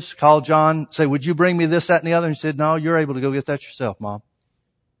kids, call John, say, would you bring me this, that, and the other? And he said, no, you're able to go get that yourself, Mom.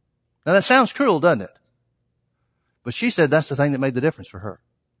 Now that sounds cruel, doesn't it? But she said that's the thing that made the difference for her.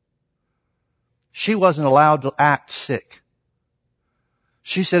 She wasn't allowed to act sick.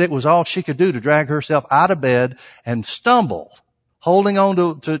 She said it was all she could do to drag herself out of bed and stumble, holding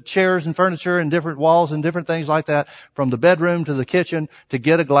on to chairs and furniture and different walls and different things like that, from the bedroom to the kitchen to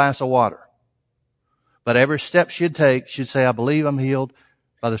get a glass of water. But every step she'd take, she'd say, I believe I'm healed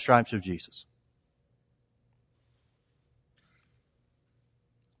by the stripes of Jesus.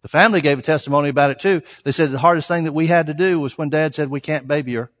 The family gave a testimony about it too. They said the hardest thing that we had to do was when Dad said we can't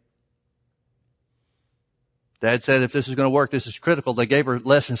baby her. Dad said if this is going to work, this is critical. They gave her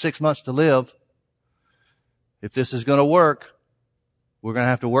less than 6 months to live. If this is going to work, we're going to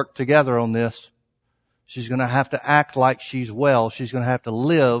have to work together on this. She's going to have to act like she's well. She's going to have to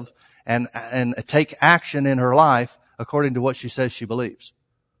live and take action in her life according to what she says she believes.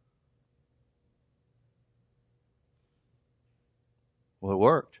 Well, it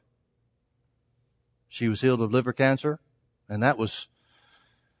worked. She was healed of liver cancer, and that was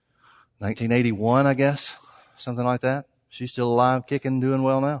 1981, I guess, something like that. She's still alive, kicking, doing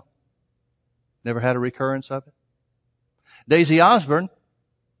well now. Never had a recurrence of it. Daisy Osborne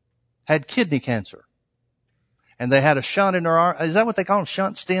had kidney cancer. And they had a shunt in her arm. Is that what they call them?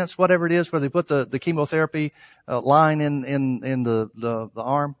 Shunt stents, whatever it is, where they put the chemotherapy line in the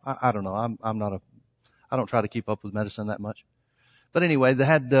arm. I don't know. I don't try to keep up with medicine that much. But anyway, they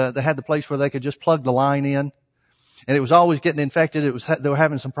had the place where they could just plug the line in, and it was always getting infected. They were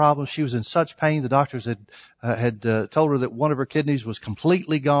having some problems. She was in such pain. The doctors had told her that one of her kidneys was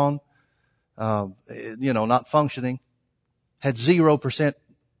completely gone, not functioning. Had 0%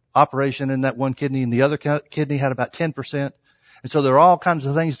 operation in that one kidney, and the other kidney had about 10%. And so there were all kinds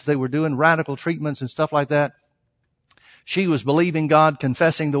of things that they were doing, radical treatments and stuff like that. She was believing God,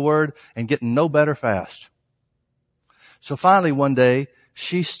 confessing the word, and getting no better fast. So finally one day,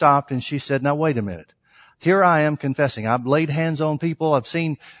 she stopped and she said, now wait a minute. Here I am confessing. I've laid hands on people. I've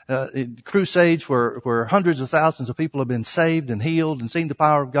seen crusades where hundreds of thousands of people have been saved and healed and seen the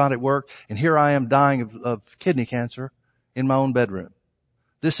power of God at work. And here I am dying of kidney cancer in my own bedroom.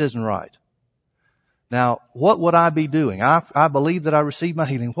 This isn't right. Now, what would I be doing? I believe that I received my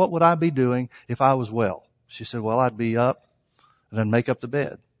healing. What would I be doing if I was well? She said, well, I'd be up and then make up the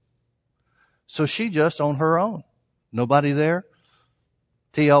bed. So she just on her own. Nobody there.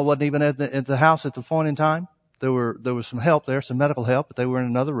 TL wasn't even at the house at the point in time. There was some help there, some medical help, but they were in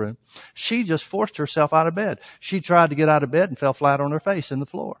another room. She just forced herself out of bed. She tried to get out of bed and fell flat on her face in the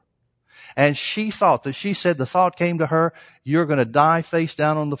floor. And she said the thought came to her, you're going to die face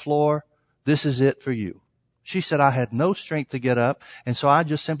down on the floor. This is it for you. She said, I had no strength to get up. And so I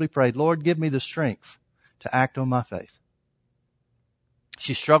just simply prayed, Lord, give me the strength to act on my faith.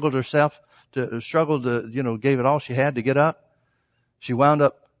 She gave it all she had to get up. She wound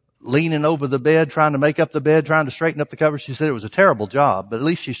up leaning over the bed, trying to make up the bed, trying to straighten up the covers. She said it was a terrible job, but at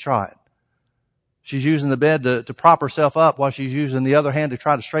least she's tried. She's using the bed to prop herself up while she's using the other hand to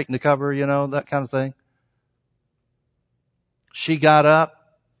try to straighten the cover, that kind of thing. She got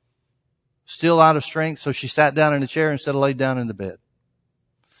up, still out of strength, so she sat down in a chair instead of laid down in the bed.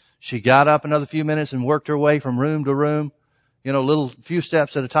 She got up another few minutes and worked her way from room to room, few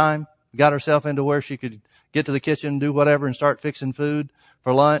steps at a time, got herself into where she could get to the kitchen, do whatever, and start fixing food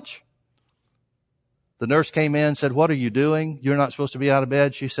for lunch. The nurse came in and said, "What are you doing? You're not supposed to be out of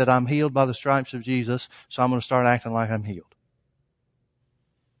bed." She said, "I'm healed by the stripes of Jesus, so I'm going to start acting like I'm healed."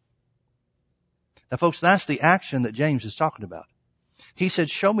 Now, folks, that's the action that James is talking about. He said,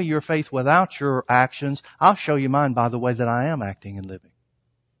 show me your faith without your actions. I'll show you mine by the way that I am acting and living.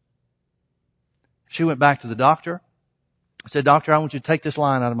 She went back to the doctor. I said, "Doctor, I want you to take this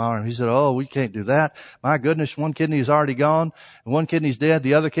line out of my arm." He said, "Oh, we can't do that. My goodness, one kidney is already gone, and one kidney's dead.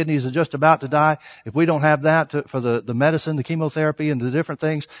 The other kidneys are just about to die. If we don't have that for the medicine, the chemotherapy, and the different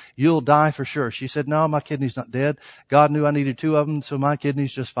things, you'll die for sure." She said, "No, my kidney's not dead. God knew I needed 2 of them, so my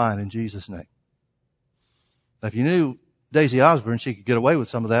kidney's just fine in Jesus' name." Now, if you knew Daisy Osborne, she could get away with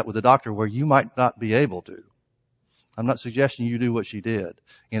some of that with the doctor where you might not be able to. I'm not suggesting you do what she did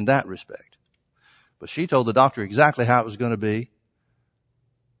in that respect. But she told the doctor exactly how it was going to be.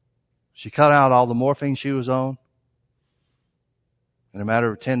 She cut out all the morphine she was on. In a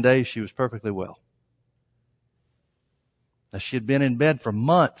matter of 10 days, she was perfectly well. Now, she had been in bed for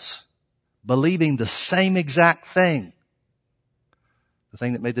months, believing the same exact thing. The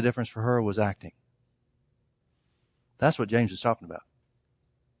thing that made the difference for her was acting. That's what James is talking about.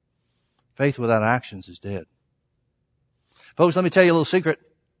 Faith without actions is dead. Folks, let me tell you a little secret.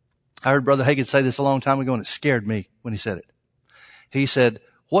 I heard Brother Hagin say this a long time ago, and it scared me when he said it. He said,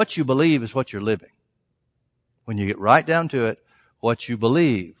 what you believe is what you're living. When you get right down to it, what you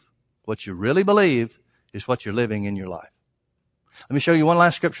believe, what you really believe, is what you're living in your life. Let me show you one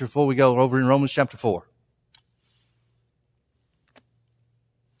last scripture before we go over in Romans chapter 4.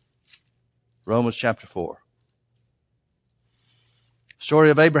 Romans chapter 4.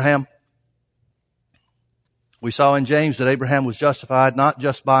 Story of Abraham. We saw in James that Abraham was justified not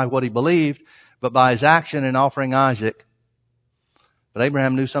just by what he believed, but by his action in offering Isaac. But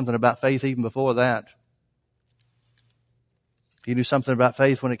Abraham knew something about faith even before that. He knew something about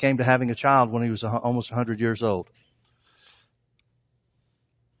faith when it came to having a child when he was almost 100 years old.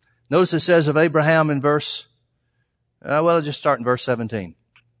 Notice it says of Abraham in verse, I'll just start in verse 17.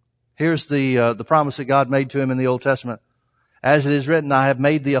 Here's the promise that God made to him in the Old Testament. As it is written, I have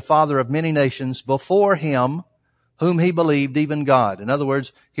made thee a father of many nations before him whom he believed, even God. In other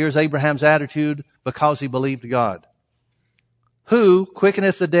words, here's Abraham's attitude because he believed God. Who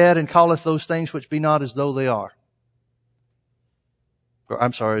quickeneth the dead and calleth those things which be not as though they are.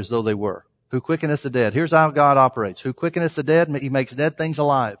 As though they were. Who quickeneth the dead. Here's how God operates. Who quickeneth the dead, he makes dead things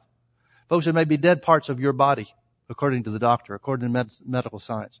alive. Folks, there may be dead parts of your body, according to the doctor, according to medical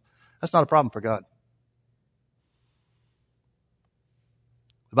science. That's not a problem for God.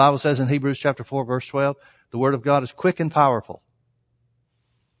 The Bible says in Hebrews chapter 4, verse 12, the Word of God is quick and powerful.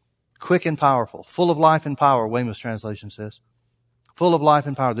 Quick and powerful. Full of life and power, Weymouth's translation says. Full of life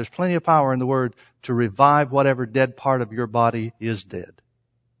and power. There's plenty of power in the Word to revive whatever dead part of your body is dead,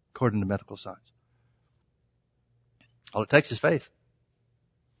 according to medical science. All it takes is faith.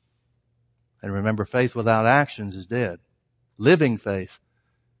 And remember, faith without actions is dead. Living faith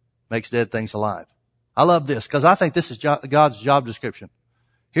makes dead things alive. I love this because I think this is God's job description.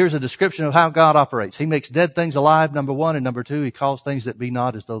 Here's a description of how God operates. He makes dead things alive, number one, and number two, he calls things that be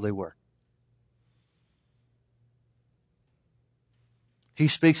not as though they were. He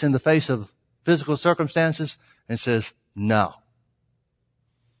speaks in the face of physical circumstances and says, no.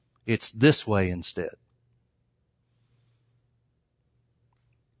 It's this way instead.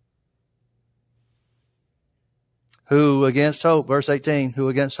 Who against hope, verse 18, who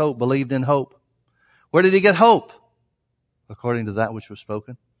against hope believed in hope. Where did he get hope? According to that which was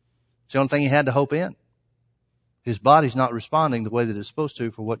spoken. It's the only thing he had to hope in. His body's not responding the way that it's supposed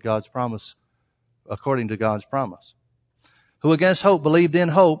to for what God's promise, according to God's promise. Who against hope believed in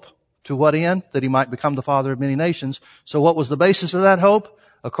hope, to what end? That he might become the father of many nations. So what was the basis of that hope?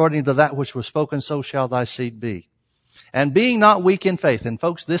 According to that which was spoken, so shall thy seed be. And being not weak in faith. And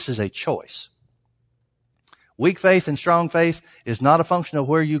folks, this is a choice. Weak faith and strong faith is not a function of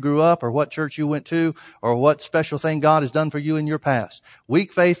where you grew up or what church you went to or what special thing God has done for you in your past.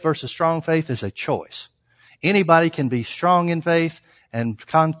 Weak faith versus strong faith is a choice. Anybody can be strong in faith, and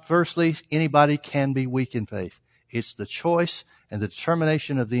conversely, anybody can be weak in faith. It's the choice and the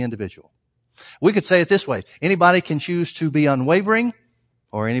determination of the individual. We could say it this way. Anybody can choose to be unwavering,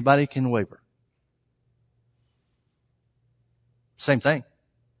 or anybody can waver. Same thing.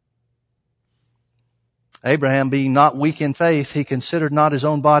 Abraham, being not weak in faith, he considered not his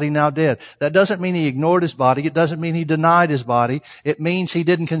own body now dead. That doesn't mean he ignored his body. It doesn't mean he denied his body. It means he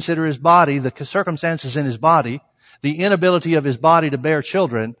didn't consider his body, the circumstances in his body, the inability of his body to bear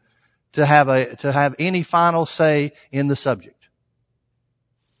children, to have any final say in the subject.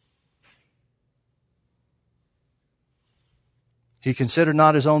 He considered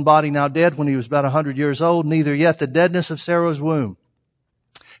not his own body now dead when he was about 100 years old, neither yet the deadness of Sarah's womb.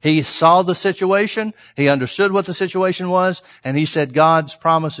 He saw the situation, he understood what the situation was, and he said, God's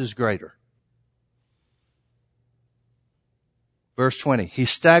promise is greater. Verse 20, he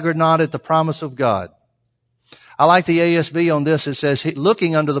staggered not at the promise of God. I like the ASV on this. It says,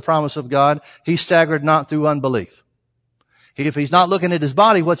 looking under the promise of God, he staggered not through unbelief. If he's not looking at his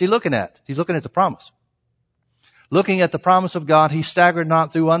body, what's he looking at? He's looking at the promise. Looking at the promise of God, he staggered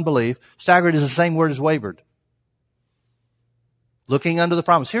not through unbelief. Staggered is the same word as wavered. Looking under the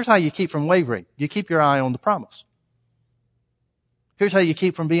promise. Here's how you keep from wavering. You keep your eye on the promise. Here's how you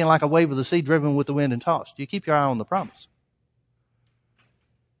keep from being like a wave of the sea driven with the wind and tossed. You keep your eye on the promise.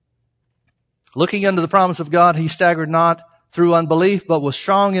 Looking under the promise of God, he staggered not through unbelief, but was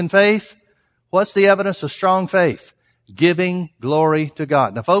strong in faith. What's the evidence of strong faith? Giving glory to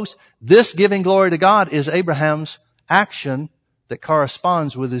God. Now folks, this giving glory to God is Abraham's action that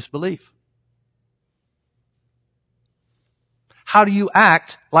corresponds with his belief. How do you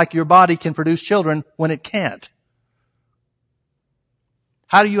act like your body can produce children when it can't?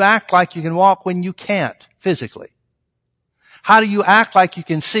 How do you act like you can walk when you can't physically? How do you act like you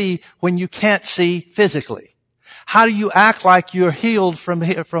can see when you can't see physically? How do you act like you're healed from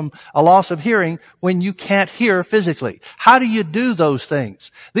a loss of hearing when you can't hear physically? How do you do those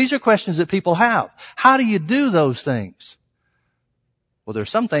things? These are questions that people have. How do you do those things? Well, there's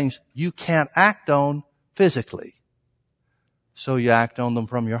some things you can't act on physically. So you act on them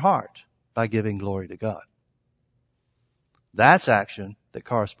from your heart by giving glory to God. That's action that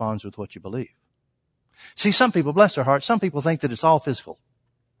corresponds with what you believe. See, some people, bless their hearts, some people think that it's all physical.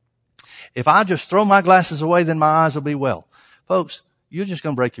 If I just throw my glasses away, then my eyes will be well. Folks, you're just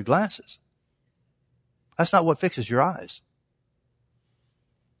going to break your glasses. That's not what fixes your eyes.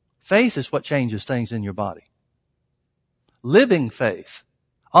 Faith is what changes things in your body. Living faith,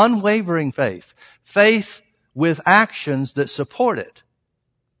 unwavering faith, faith with actions that support it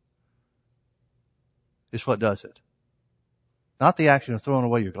is what does it. Not the action of throwing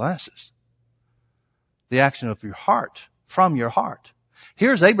away your glasses. The action of your heart, from your heart.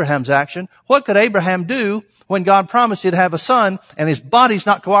 Here's Abraham's action. What could Abraham do when God promised he'd have a son and his body's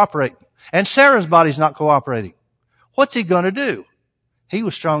not cooperating and Sarah's body's not cooperating? What's he going to do? He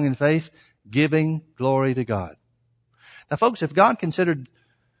was strong in faith, giving glory to God. Now folks, if God considered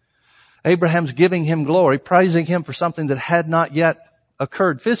Abraham's giving him glory, praising him for something that had not yet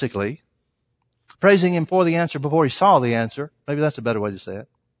occurred physically, praising him for the answer before he saw the answer, maybe that's a better way to say it.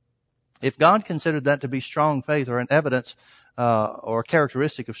 If God considered that to be strong faith or an evidence or a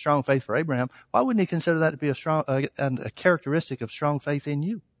characteristic of strong faith for Abraham, why wouldn't he consider that to be a characteristic of strong faith in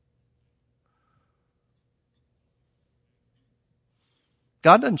you?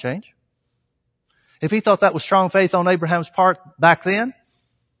 God doesn't change. If he thought that was strong faith on Abraham's part back then,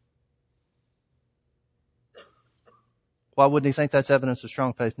 why wouldn't he think that's evidence of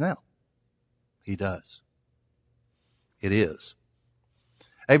strong faith now? He does. It is.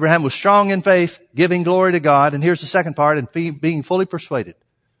 Abraham was strong in faith, giving glory to God. And here's the second part, and being fully persuaded.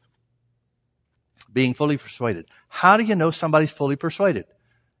 Being fully persuaded. How do you know somebody's fully persuaded?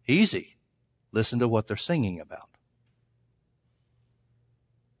 Easy. Listen to what they're singing about.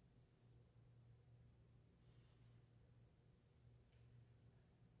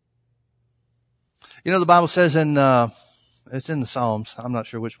 You know, the Bible says it's in the Psalms. I'm not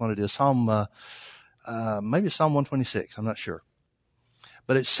sure which one it is. Maybe it's Psalm 126. I'm not sure.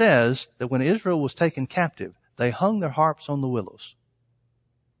 But it says that when Israel was taken captive, they hung their harps on the willows.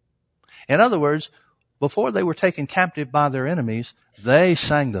 In other words, before they were taken captive by their enemies, they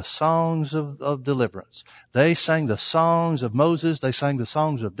sang the songs of deliverance. They sang the songs of Moses. They sang the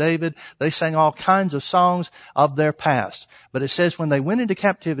songs of David. They sang all kinds of songs of their past. But it says when they went into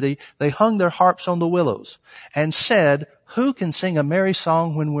captivity, they hung their harps on the willows and said, who can sing a merry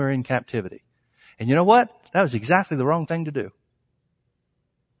song when we're in captivity? And you know what? That was exactly the wrong thing to do.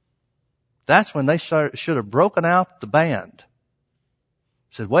 That's when they should have broken out the band.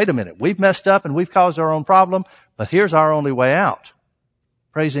 Said, wait a minute, we've messed up and we've caused our own problem, but here's our only way out.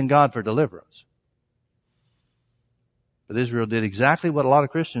 Praising God for deliverance. But Israel did exactly what a lot of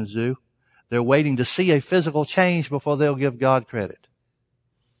Christians do. They're waiting to see a physical change before they'll give God credit.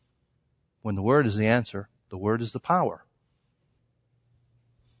 When the Word is the answer, the Word is the power.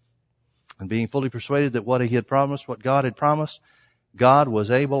 And being fully persuaded that what He had promised, what God had promised, God was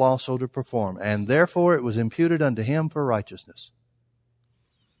able also to perform, and therefore it was imputed unto him for righteousness.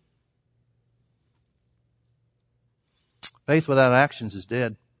 Faith without actions is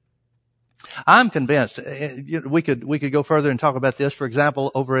dead. I'm convinced. We could go further and talk about this. For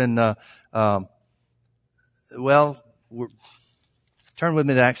example, over in Turn with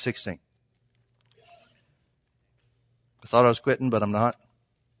me to Acts 16. I thought I was quitting, but I'm not.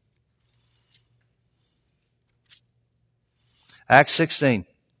 Acts 16.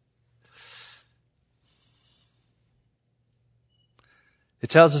 It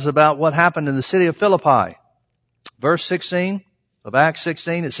tells us about what happened in the city of Philippi. Verse 16 of Acts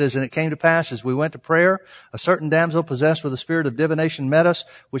 16, it says, "And it came to pass, as we went to prayer, a certain damsel possessed with a spirit of divination met us,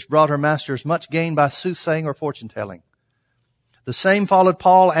 which brought her masters much gain by soothsaying or fortune-telling. The same followed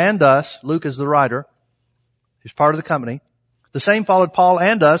Paul and us." Luke is the writer. He's part of the company. "The same followed Paul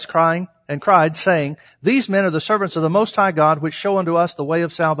and us, cried, saying, These men are the servants of the Most High God, which show unto us the way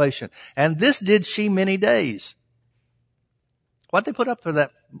of salvation. And this did she many days." Why did they put up for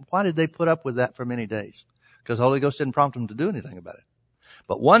that? Why did they put up with that for many days? Because the Holy Ghost didn't prompt them to do anything about it.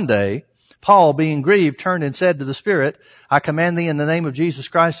 But one day, Paul, being grieved, turned and said to the Spirit, "I command thee in the name of Jesus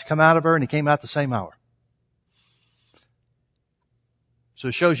Christ to come out of her." And he came out the same hour. So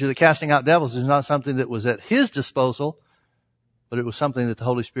it shows you that casting out devils is not something that was at his disposal, but it was something that the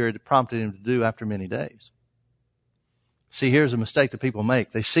Holy Spirit prompted him to do after many days. See, here's a mistake that people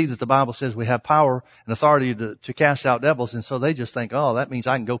make. They see that the Bible says we have power and authority to cast out devils, and so they just think, oh, that means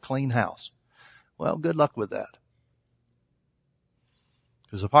I can go clean house. Well, good luck with that.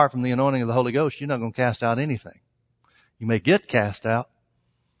 Because apart from the anointing of the Holy Ghost, you're not going to cast out anything. You may get cast out,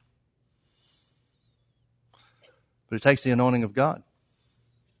 but it takes the anointing of God.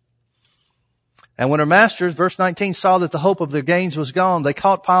 "And when her masters," verse 19, "saw that the hope of their gains was gone, they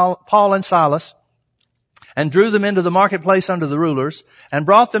caught Paul and Silas and drew them into the marketplace unto the rulers and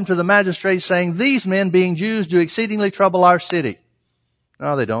brought them to the magistrates, saying, These men, being Jews, do exceedingly trouble our city."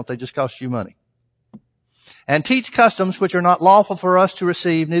 No, they don't. They just cost you money. "And teach customs which are not lawful for us to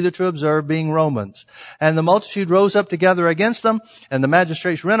receive, neither to observe, being Romans. And the multitude rose up together against them, and the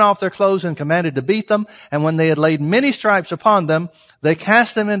magistrates rent off their clothes and commanded to beat them. And when they had laid many stripes upon them, they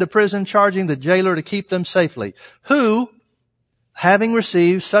cast them into prison, charging the jailer to keep them safely. Who, having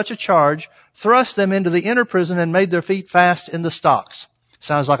received such a charge, thrust them into the inner prison and made their feet fast in the stocks."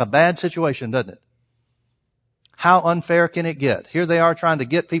 Sounds like a bad situation, doesn't it? How unfair can it get? Here they are trying to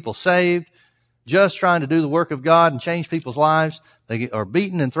get people saved, just trying to do the work of God and change people's lives. They are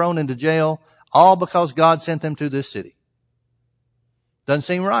beaten and thrown into jail, all because God sent them to this city. Doesn't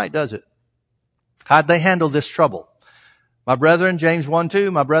seem right, does it? How'd they handle this trouble? "My brethren," James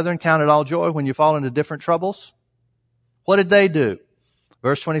 1:2, "My brethren, count it all joy when you fall into different troubles." What did they do?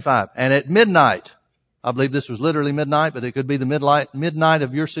 Verse 25, "And at midnight," I believe this was literally midnight, but it could be the midnight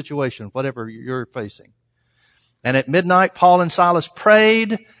of your situation, whatever you're facing. "And at midnight, Paul and Silas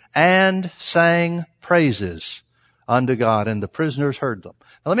prayed and sang praises unto God, and the prisoners heard them."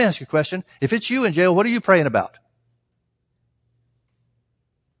 Now let me ask you a question. If it's you in jail, what are you praying about?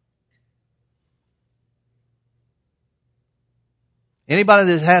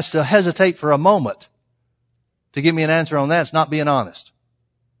 Anybody that has to hesitate for a moment to give me an answer on that is not being honest.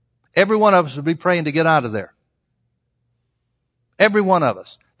 Every one of us would be praying to get out of there. Every one of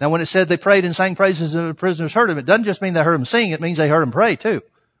us. Now when it said they prayed and sang praises and the prisoners heard them, it doesn't just mean they heard them sing, it means they heard them pray too.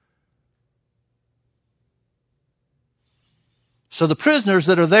 So the prisoners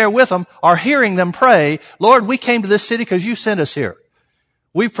that are there with them are hearing them pray, "Lord, we came to this city because you sent us here.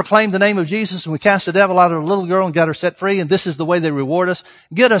 We've proclaimed the name of Jesus and we cast the devil out of a little girl and got her set free, and this is the way they reward us.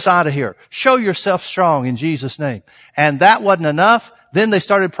 Get us out of here. Show yourself strong in Jesus' name." And that wasn't enough. Then they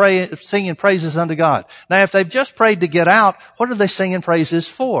started praying, singing praises unto God. Now if they've just prayed to get out, what are they singing praises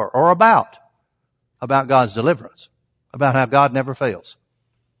for or about? About God's deliverance. About how God never fails.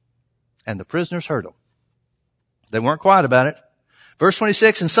 And the prisoners heard them. They weren't quiet about it. Verse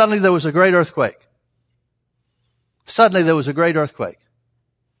 26, "And suddenly there was a great earthquake." Suddenly there was a great earthquake.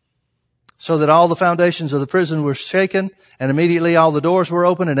 "So that all the foundations of the prison were shaken, and immediately all the doors were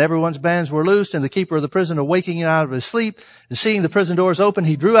open, and everyone's bands were loosed, and the keeper of the prison, awaking out of his sleep, and seeing the prison doors open,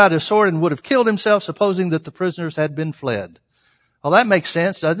 he drew out his sword and would have killed himself, supposing that the prisoners had been fled." Well, that makes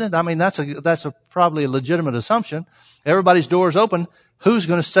sense, doesn't it? I mean, that's probably a legitimate assumption. Everybody's doors open. Who's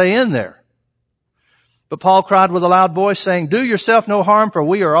going to stay in there? "But Paul cried with a loud voice, saying, Do yourself no harm, for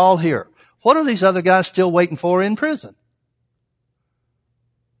we are all here." What are these other guys still waiting for in prison?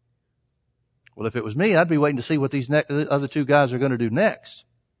 Well, if it was me, I'd be waiting to see what these other two guys are going to do next.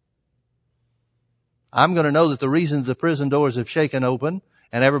 I'm going to know that the reason the prison doors have shaken open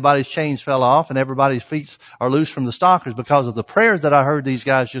and everybody's chains fell off and everybody's feet are loose from the stock is because of the prayers that I heard these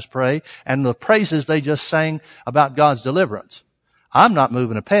guys just pray and the praises they just sang about God's deliverance. I'm not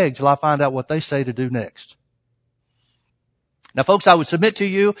moving a peg till I find out what they say to do next. Now, folks, I would submit to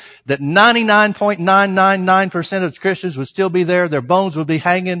you that 99.999% of Christians would still be there. Their bones would be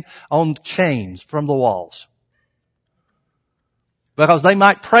hanging on chains from the walls. Because they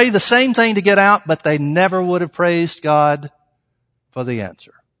might pray the same thing to get out, but they never would have praised God for the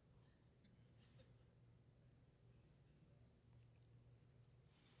answer.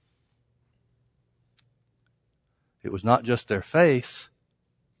 It was not just their faith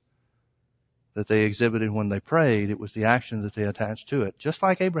that they exhibited when they prayed. It was the action that they attached to it. Just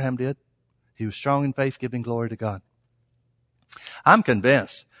like Abraham did. He was strong in faith, giving glory to God. I'm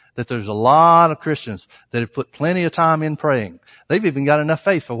convinced that there's a lot of Christians that have put plenty of time in praying. They've even got enough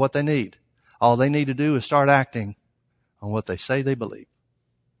faith for what they need. All they need to do is start acting on what they say they believe.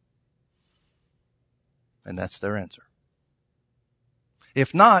 And that's their answer.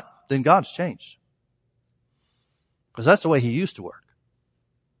 If not, then God's changed. Because that's the way He used to work.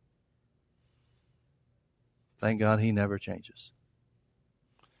 Thank God He never changes.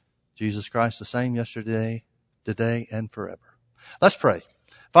 Jesus Christ the same yesterday, today, and forever. Let's pray.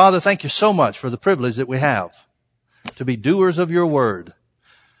 Father, thank you so much for the privilege that we have to be doers of your word.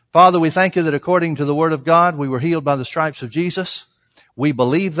 Father, we thank you that according to the word of God, we were healed by the stripes of Jesus. We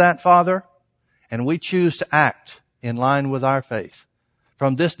believe that, Father, and we choose to act in line with our faith.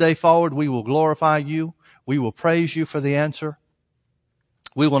 From this day forward, we will glorify you. We will praise you for the answer.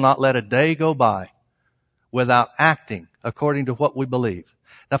 We will not let a day go by without acting according to what we believe.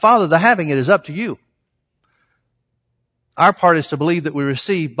 Now, Father, the having it is up to you. Our part is to believe that we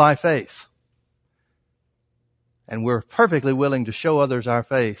receive by faith. And we're perfectly willing to show others our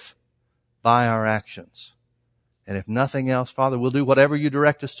faith by our actions. And if nothing else, Father, we'll do whatever you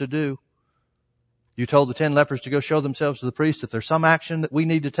direct us to do. You told the 10 lepers to go show themselves to the priest. If there's some action that we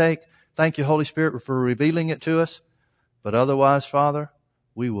need to take, thank you, Holy Spirit, for revealing it to us. But otherwise, Father,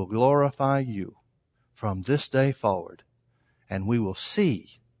 we will glorify you from this day forward. And we will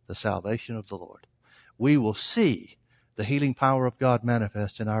see the salvation of the Lord. We will see the healing power of God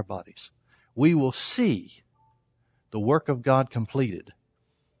manifest in our bodies. We will see the work of God completed.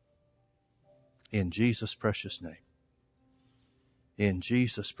 In Jesus' precious name. In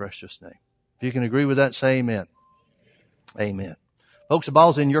Jesus' precious name. If you can agree with that, say amen. Amen. Folks, the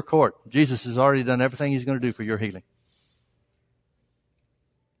ball's in your court. Jesus has already done everything He's going to do for your healing.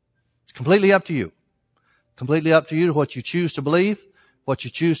 It's completely up to you. Completely up to you to what you choose to believe, what you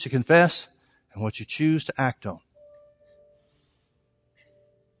choose to confess, and what you choose to act on.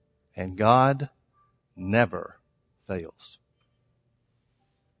 And God never fails.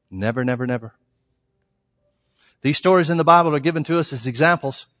 Never, never, never. These stories in the Bible are given to us as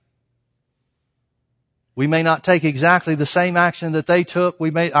examples. We may not take exactly the same action that they took.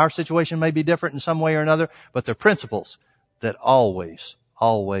 Our situation may be different in some way or another, but they're principles that always,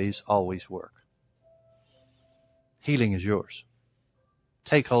 always, always work. Healing is yours.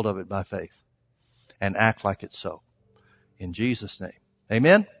 Take hold of it by faith and act like it's so. In Jesus' name.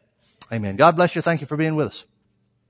 Amen. Amen. God bless you. Thank you for being with us.